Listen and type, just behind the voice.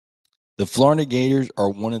The Florida Gators are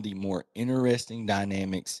one of the more interesting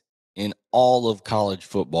dynamics in all of college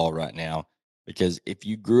football right now because if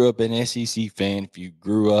you grew up an SEC fan, if you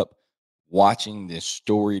grew up watching this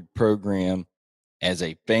storied program as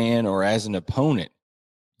a fan or as an opponent,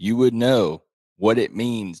 you would know what it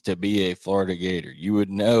means to be a Florida Gator. You would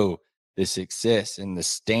know the success and the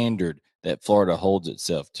standard that Florida holds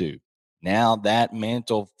itself to. Now that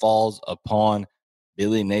mantle falls upon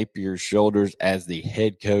Billy Napier's shoulders as the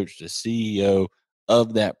head coach, the CEO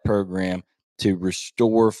of that program to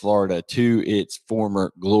restore Florida to its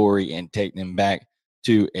former glory and take them back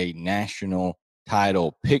to a national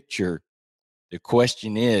title picture. The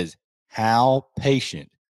question is, how patient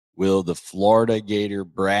will the Florida Gator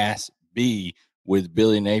brass be with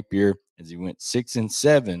Billy Napier as he went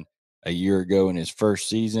 6-7 a year ago in his first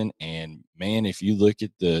season? And man, if you look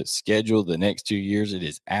at the schedule the next 2 years, it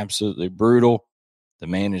is absolutely brutal. The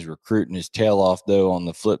man is recruiting his tail off, though, on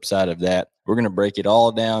the flip side of that. We're going to break it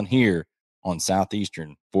all down here on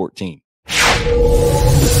Southeastern 14.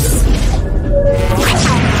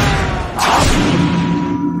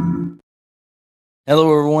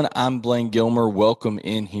 Hello, everyone. I'm Blaine Gilmer. Welcome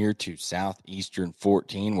in here to Southeastern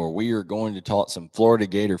 14, where we are going to talk some Florida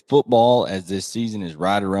Gator football as this season is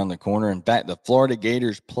right around the corner. In fact, the Florida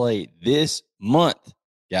Gators play this month,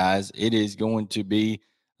 guys. It is going to be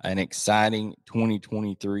an exciting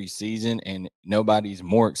 2023 season, and nobody's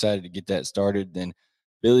more excited to get that started than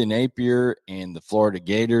Billy Napier and the Florida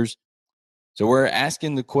Gators. So we're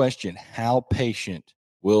asking the question, how patient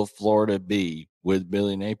will Florida be with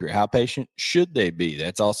Billy Napier? How patient should they be?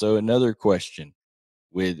 That's also another question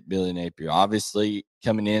with Billy Napier. Obviously,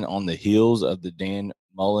 coming in on the heels of the Dan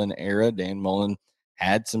Mullen era, Dan Mullen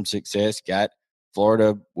had some success, got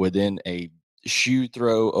Florida within a shoe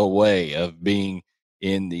throw away of being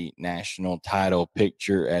in the national title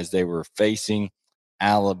picture as they were facing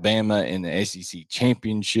Alabama in the SEC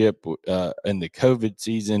championship in the COVID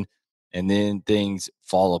season. And then things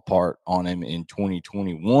fall apart on him in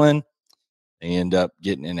 2021. They end up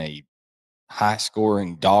getting in a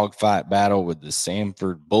high-scoring dogfight battle with the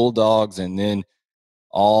Sanford Bulldogs, and then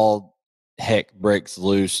all heck breaks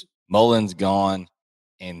loose. Mullen's gone,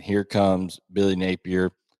 and here comes Billy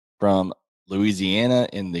Napier from Louisiana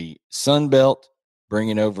in the Sun Belt,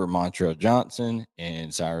 bringing over Montrell Johnson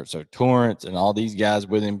and Cyrus O'Torrance and all these guys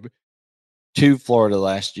with him to Florida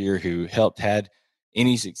last year who helped had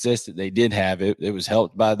any success that they did have. It was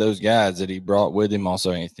helped by those guys that he brought with him.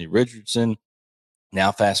 Also, Anthony Richardson.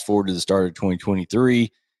 Now, fast forward to the start of 2023,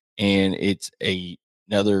 and it's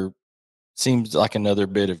seems like another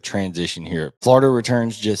bit of transition here. Florida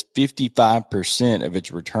returns just 55% of its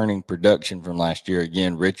returning production from last year.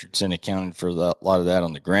 Again, Richardson accounted for a lot of that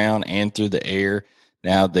on the ground and through the air.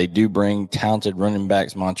 Now, they do bring talented running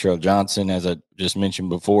backs, Montrell Johnson, as I just mentioned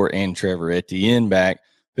before, and Trevor Etienne back,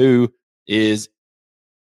 who is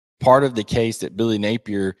part of the case that Billy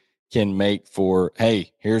Napier can make for,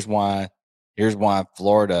 hey, here's why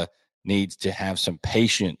Florida needs to have some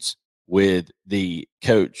patience with the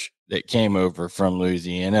coach that came over from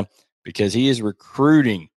Louisiana, because he is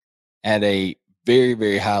recruiting at a very,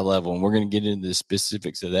 very high level. And we're going to get into the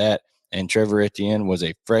specifics of that. And Trevor Etienne was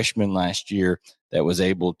a freshman last year that was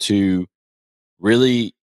able to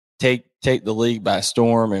really take the league by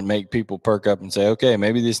storm and make people perk up and say, okay,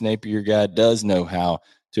 maybe this Napier guy does know how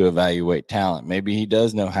to evaluate talent. Maybe he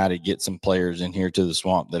does know how to get some players in here to the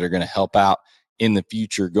Swamp that are going to help out in the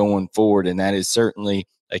future going forward. And that is certainly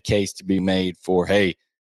a case to be made for, hey,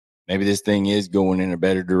 maybe this thing is going in a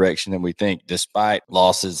better direction than we think, despite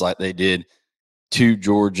losses like they did to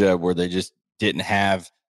Georgia where they just didn't have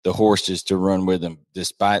the horses to run with them,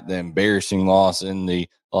 despite the embarrassing loss in the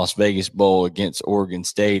Las Vegas Bowl against Oregon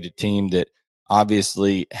State, a team that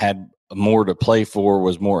obviously had more to play for,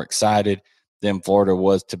 was more excited than Florida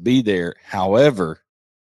was to be there. However,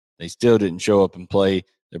 they still didn't show up and play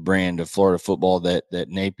the brand of Florida football that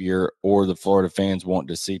Napier or the Florida fans want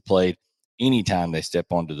to see played anytime they step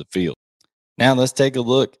onto the field. Now let's take a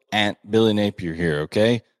look at Billy Napier here,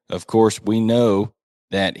 okay? Of course, we know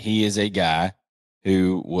that he is a guy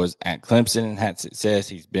who was at Clemson and had success.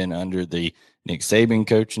 He's been under the Nick Saban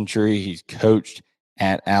coaching tree. He's coached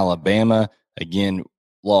at Alabama. Again,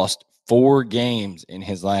 lost 4 games in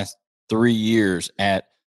his last 3 years at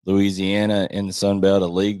Louisiana in the Sun Belt, a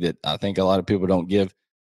league that I think a lot of people don't give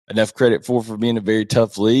enough credit for being a very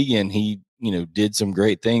tough league. And he, did some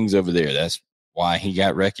great things over there. That's why he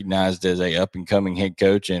got recognized as a up-and-coming head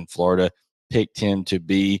coach, and Florida picked him to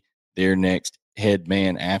be their next head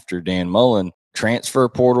man after Dan Mullen. Transfer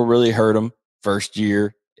portal really hurt him first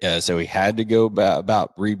year, so he had to go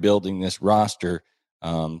about rebuilding this roster.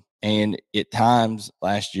 And at times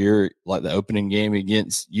last year, like the opening game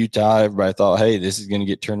against Utah, everybody thought, hey, this is going to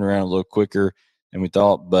get turned around a little quicker than we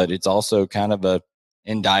thought. But it's also kind of a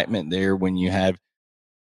indictment there when you have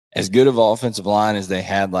as good of offensive line as they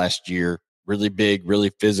had last year, really big,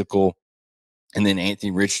 really physical. And then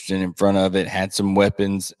Anthony Richardson in front of it had some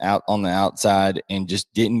weapons out on the outside and just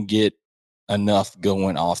didn't get enough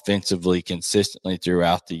going offensively consistently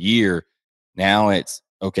throughout the year. Now it's,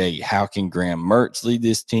 okay, how can Graham Mertz lead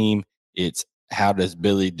this team? It's how does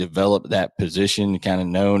Billy develop that position, kind of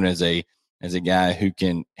known as a guy who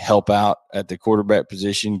can help out at the quarterback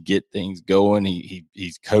position, get things going.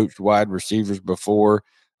 He's coached wide receivers before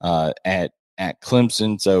at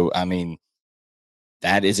Clemson. So, I mean,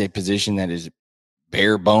 that is a position that is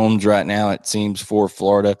bare bones right now, it seems, for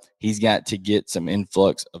Florida. He's got to get some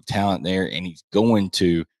influx of talent there, and he's going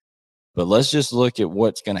to. But let's just look at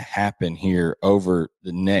what's going to happen here over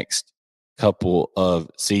the next couple of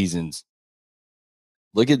seasons.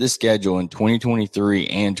 Look at the schedule in 2023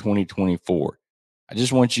 and 2024. I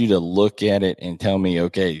just want you to look at it and tell me,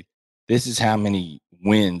 okay, this is how many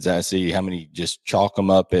wins I see, how many just chalk them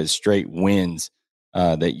up as straight wins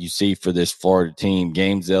that you see for this Florida team,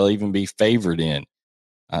 games they'll even be favored in.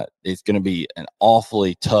 It's going to be an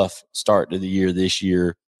awfully tough start to the year this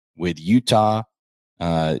year with Utah.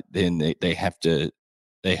 Then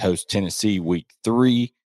they host Tennessee week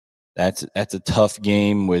 3. That's a tough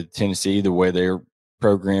game with Tennessee, the way their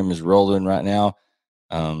program is rolling right now.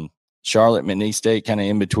 Charlotte, McNeese State kind of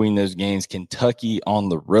in between those games. Kentucky on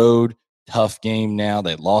the road, tough game now.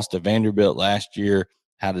 They lost to Vanderbilt last year.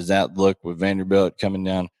 How does that look with Vanderbilt coming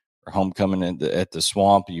down or homecoming at the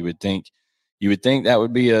Swamp? You would think that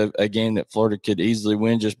would be a game that Florida could easily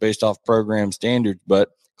win just based off program standards. But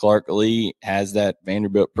Clark Lee has that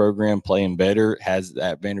Vanderbilt program playing better, has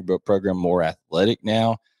that Vanderbilt program more athletic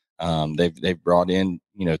now. They've brought in,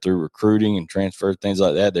 through recruiting and transfer, things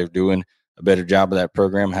like that. They're doing a better job of that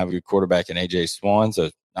program, have a good quarterback in A.J. Swan.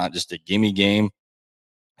 So not just a gimme game.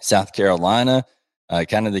 South Carolina,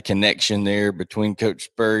 kind of the connection there between Coach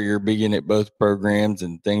Spurrier being at both programs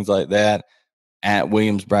and things like that. At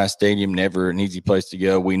Williams-Brice Stadium, never an easy place to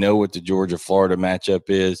go. We know what the Georgia-Florida matchup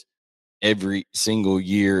is every single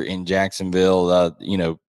year in Jacksonville.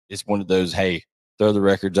 It's one of those, hey, throw the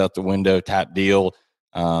records out the window type deal.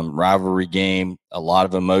 Rivalry game, a lot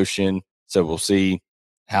of emotion. So we'll see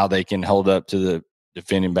how they can hold up to the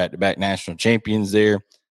defending back-to-back national champions there.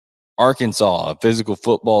 Arkansas, a physical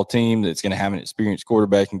football team that's going to have an experienced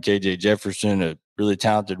quarterback in KJ Jefferson, a really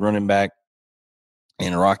talented running back,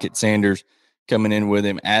 and Rocket Sanders coming in with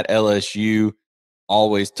him. At LSU,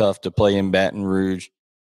 always tough to play in Baton Rouge.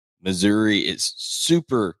 Missouri is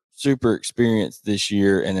super, super experienced this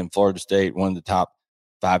year. And then Florida State, one of the top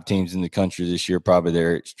 5 teams in the country this year. Probably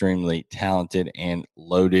they're extremely talented and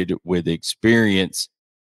loaded with experience.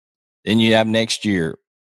 Then you have next year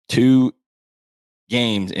 2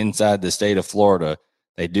 games inside the state of Florida.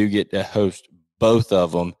 They do get to host both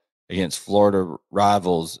of them against Florida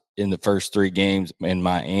rivals in the first 3 games in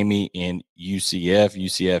Miami and UCF.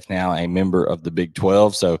 UCF now a member of the Big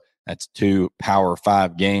 12. So that's 2 Power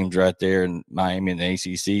 5 games right there in Miami and the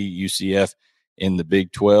ACC, UCF in the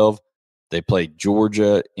Big 12. They play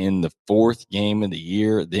Georgia in the 4th game of the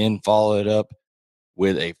year, then follow it up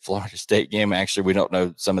with a Florida State game. Actually, we don't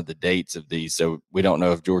know some of the dates of these, so we don't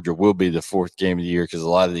know if Georgia will be the 4th game of the year because a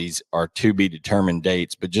lot of these are to be determined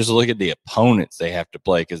dates. But just look at the opponents they have to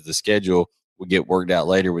play because the schedule will get worked out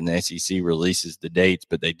later when the SEC releases the dates.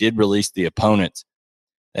 But they did release the opponents.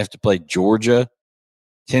 They have to play Georgia,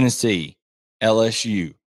 Tennessee,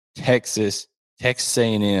 LSU, Texas, Texas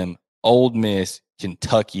A&M, Ole Miss,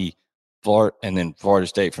 Kentucky, Florida, and then Florida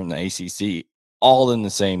State from the ACC, all in the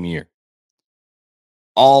same year.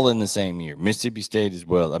 All in the same year. Mississippi State as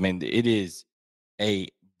well. I mean, it is a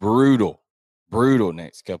brutal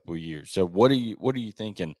next couple of years. So what are you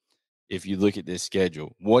thinking if you look at this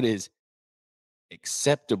schedule? What is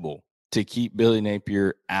acceptable to keep Billy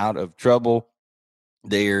Napier out of trouble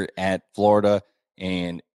there at Florida?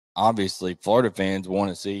 And obviously Florida fans want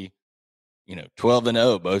to see,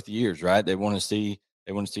 12-0 both years, right? They want to see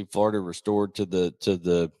Florida restored to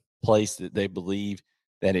the place that they believe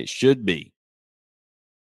that it should be.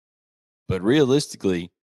 But realistically,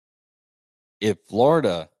 if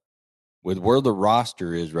Florida, with where the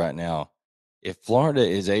roster is right now, if Florida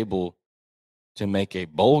is able to make a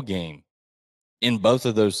bowl game in both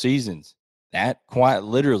of those seasons, that quite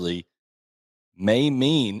literally may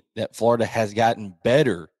mean that Florida has gotten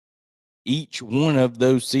better each one of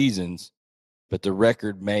those seasons, but the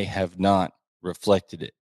record may have not reflected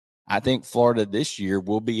it. I think Florida this year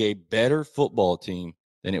will be a better football team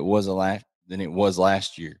than it was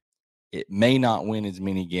last year. it may not win as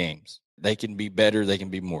many games. They can be better. They can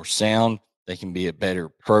be more sound. They can be a better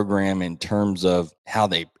program in terms of how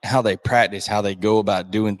they practice, how they go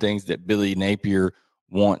about doing things that Billy Napier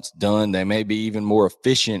wants done. They may be even more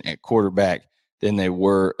efficient at quarterback than they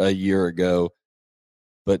were a year ago.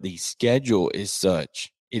 But the schedule is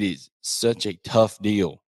such, it is such a tough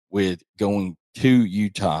deal with going to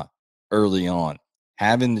Utah early on,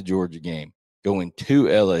 having the Georgia game, going to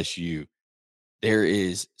LSU. There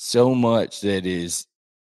is so much that is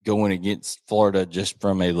going against Florida just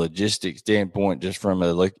from a logistics standpoint, just from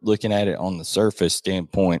a looking at it on the surface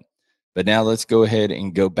standpoint. But now let's go ahead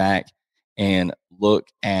and go back and look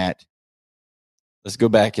at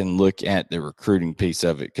the recruiting piece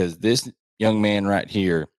of it, because this young man right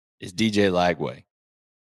here is DJ Lagway.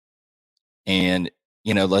 And,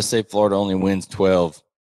 let's say Florida only wins 12,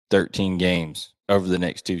 13 games over the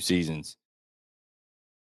next 2 seasons.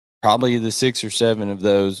 Probably the 6 or 7 of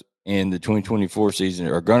those in the 2024 season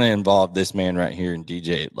are going to involve this man right here in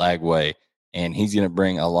DJ Lagway. And he's going to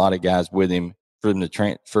bring a lot of guys with him from the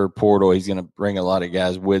transfer portal. He's going to bring a lot of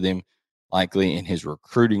guys with him, likely in his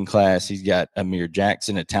recruiting class. He's got Amir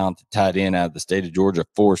Jackson, a talented tight end out of the state of Georgia,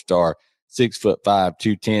 4-star, 6'5",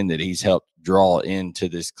 210, that he's helped draw into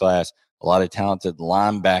this class. A lot of talented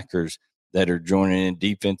linebackers that are joining in,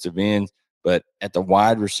 defensive ends. But at the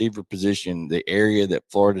wide receiver position, the area that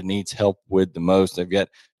Florida needs help with the most, they've got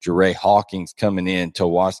Jeray Hawkins coming in,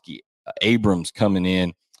 Tawaski Abrams coming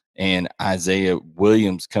in, and Isaiah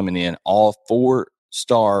Williams coming in, all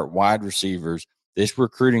 4-star wide receivers. This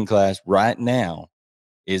recruiting class right now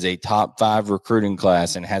is a top 5 recruiting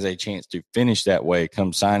class and has a chance to finish that way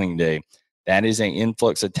come signing day. That is an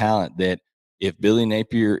influx of talent that if Billy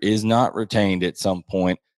Napier is not retained at some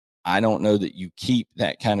point, I don't know that you keep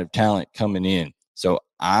that kind of talent coming in. So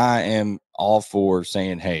I am all for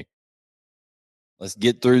saying, hey, let's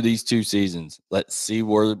get through these 2 seasons. Let's see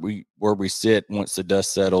where we sit once the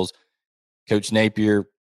dust settles. Coach Napier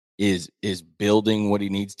is building what he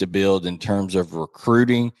needs to build in terms of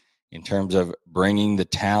recruiting, in terms of bringing the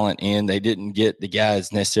talent in. They didn't get the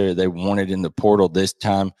guys necessarily they wanted in the portal this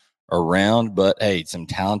time around, but hey, some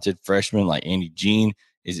talented freshmen like Andy Jean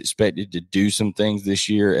is expected to do some things this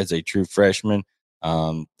year as a true freshman.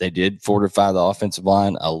 They did fortify the offensive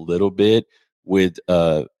line a little bit with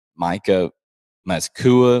Micah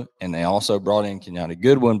Mazkua, and they also brought in Kenyatta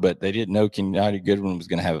Goodwin, but they didn't know Kenyatta Goodwin was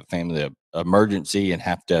going to have a family emergency and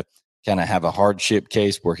have to kind of have a hardship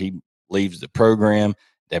case where he leaves the program.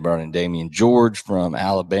 They brought in Damian George from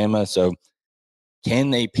Alabama. So can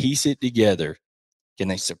they piece it together? Can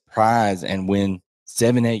they surprise and win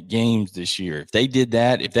 7, 8 games this year? If they did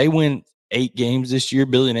that, if they win 8 games this year,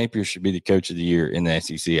 Billy Napier should be the coach of the year in the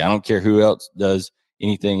SEC. I don't care who else does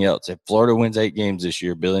anything else. If Florida wins 8 games this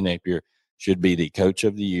year, Billy Napier should be the coach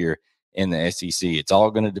of the year in the SEC. It's all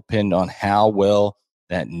going to depend on how well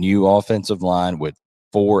that new offensive line with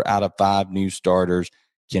 4 out of 5 new starters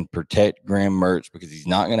can protect Graham Mertz, because he's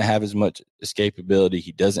not going to have as much escapability.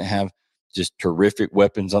 He doesn't have just terrific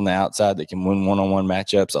weapons on the outside that can win one-on-one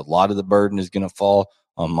matchups. A lot of the burden is going to fall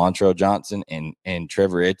on Montrell Johnson and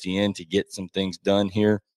Trevor Etienne to get some things done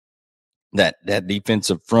here. That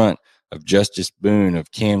defensive front of Justice Boone,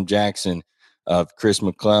 of Cam Jackson, of Chris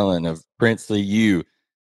McClellan, of Princely Yu,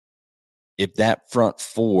 if that front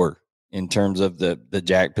 4 in terms of the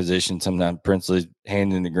jack position, sometimes Princely's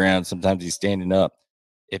hand in the ground, sometimes he's standing up.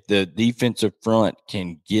 If the defensive front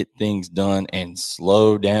can get things done and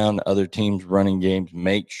slow down other teams' running games,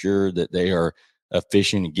 make sure that they are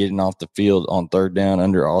efficient and getting off the field on 3rd down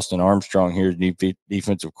under Austin Armstrong here as new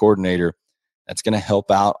defensive coordinator, that's going to help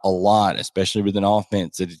out a lot, especially with an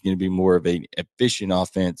offense that is going to be more of an efficient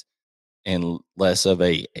offense and less of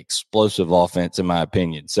a explosive offense, in my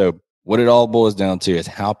opinion. So what it all boils down to is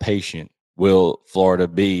how patient will Florida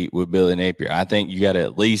be with Billy Napier. I think you got to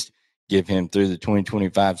at least give him through the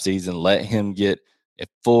 2025 season, let him get a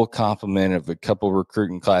full complement of a couple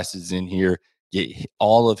recruiting classes in here, get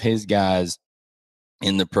all of his guys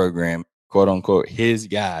in the program, quote unquote, his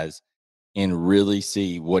guys, and really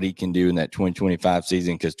see what he can do in that 2025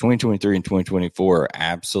 season, because 2023 and 2024 are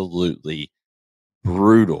absolutely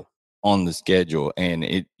brutal on the schedule.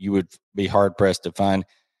 And you would be hard pressed to find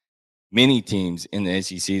many teams in the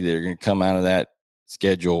SEC that are going to come out of that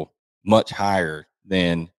schedule much higher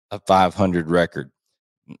than a 500 record.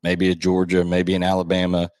 Maybe a Georgia, maybe an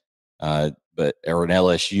Alabama, or an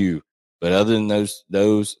LSU. But other than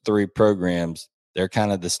those 3 programs, they're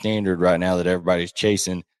kind of the standard right now that everybody's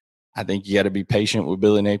chasing. I think you got to be patient with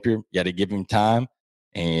Billy Napier. You got to give him time.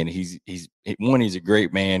 And he's a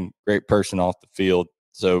great man, great person off the field.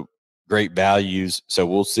 So great values. So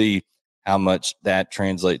we'll see how much that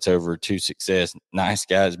translates over to success. Nice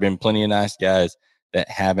guys, been plenty of nice guys that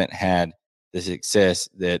haven't had the success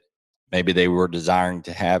that maybe they were desiring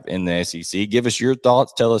to have in the SEC. Give us your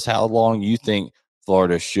thoughts. Tell us how long you think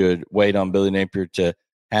Florida should wait on Billy Napier to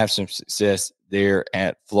have some success there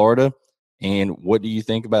at Florida. And what do you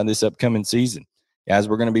think about this upcoming season? Guys,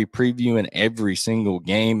 we're going to be previewing every single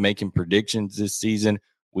game, making predictions this season.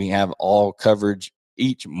 We have all coverage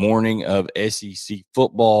each morning of SEC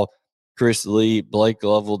football. Chris Lee, Blake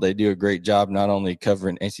Lovell, they do a great job not only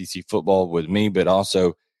covering SEC football with me, but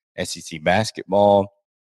also SEC basketball,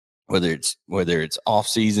 whether it's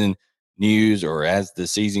off-season news or as the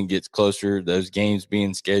season gets closer, those games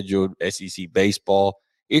being scheduled, SEC baseball,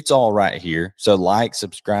 it's all right here. So like,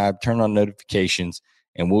 subscribe, turn on notifications,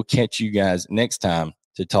 and we'll catch you guys next time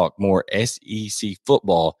to talk more SEC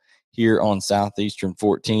football here on Southeastern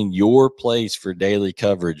 14, your place for daily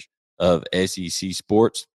coverage of SEC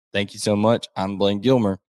sports. Thank you so much. I'm Blaine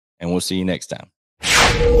Gilmer, and we'll see you next time.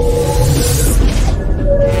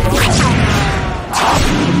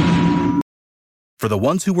 For the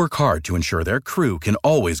ones who work hard to ensure their crew can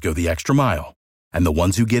always go the extra mile, and the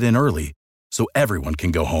ones who get in early so everyone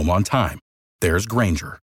can go home on time, there's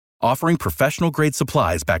Grainger, offering professional-grade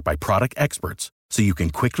supplies backed by product experts so you can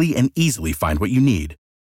quickly and easily find what you need.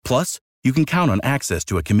 Plus, you can count on access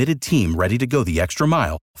to a committed team ready to go the extra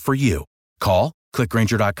mile for you. Call, click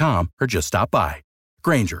Grainger.com, or just stop by.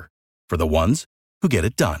 Grainger, for the ones who get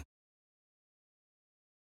it done.